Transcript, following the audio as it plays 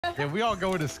Yeah, we all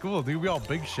go to school, dude. We all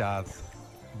big shots.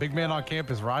 Big man on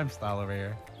campus rhyme style over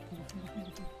here.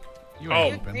 You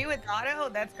You agree with Doto?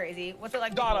 That's crazy. What's it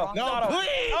like? Doto, No, Doto.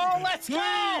 please! Oh, let's go!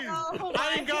 Oh,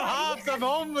 I ain't got hops. I'm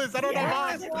homeless. I don't know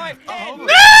why. I'm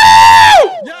homeless.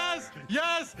 No! Yes,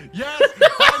 yes, yes.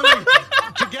 Finally,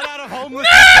 to get out of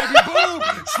homelessness, baby. Boom!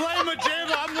 Slam a jam.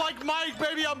 I'm like Mike,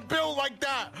 baby. I'm built like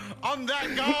that. I'm that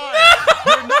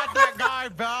guy. You're not that guy,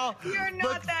 pal. You're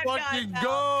not Let's that guy, fucking pal.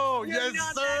 go. You're Yes,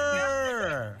 not that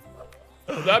sir.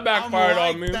 That backfired I'm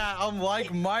like on me. that. I'm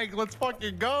like Mike. Let's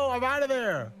fucking go. I'm out of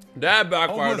there. That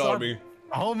backfired on me.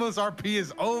 Homeless RP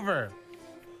is over.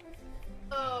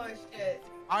 Oh shit.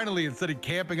 Finally, instead of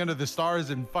camping under the stars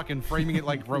and fucking framing it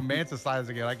like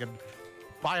romanticizing it, I can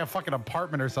buy a fucking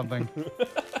apartment or something.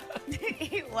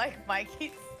 You like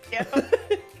Mikey's joke?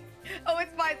 Oh,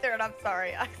 it's my turn. I'm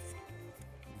sorry.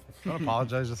 Don't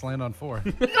apologize. Just land on 4.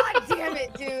 God damn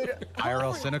it, dude.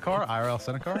 IRL Cinecar? IRL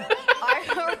Cinecar?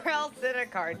 IRL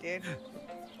Cinecar, dude.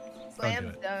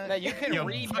 Slam Now dunk. you can Yo,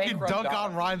 read fucking dunk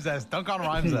on Rhymes ass. Dunk on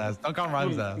Rhymes ass. Dunk on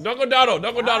Rhymes ass. Dunk on Doto.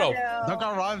 Dunk on Doto. Dunk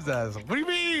on Rhymes ass. What do you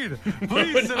mean?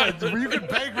 Please, Cinna. You can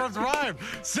bankrupt Rhyme.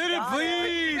 Cinna,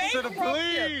 please. Cinna,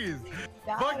 please.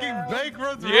 Fucking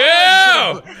bankrupt Rhyme.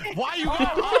 Yeah! Why you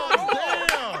got Hobbs?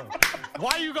 Damn.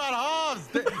 Why you got Hobbs?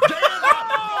 Damn.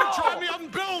 Don't try me. I'm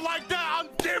built like that. I'm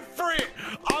different.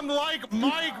 I'm like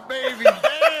Mike, baby.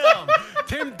 Damn.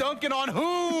 Tim Duncan on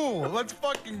who? Let's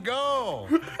fucking go.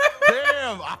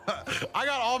 Damn. I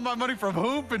got all my money from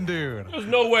hooping, dude. There's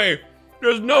no way.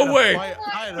 There's no way.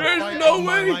 There's no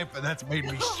way. Life, and that's made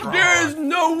me strong. There's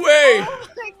no way.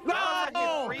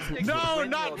 Oh No,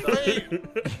 not fate.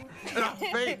 Not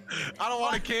fate. I don't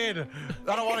want a kid.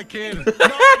 I don't want a kid. No,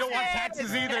 I don't want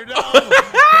taxes either. No.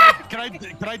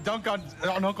 Can I dunk on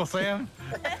Uncle Sam?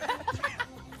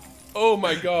 Oh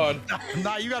my God.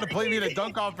 Nah, you gotta play me to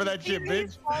dunk off for that shit,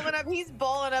 bitch. He's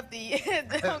balling up the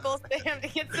Uncle Sam to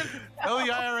get some. Tell the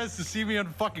IRS to see me on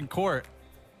fucking court.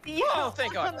 Yeah, Oh,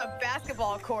 thank God. on the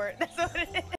basketball court. That's what it is.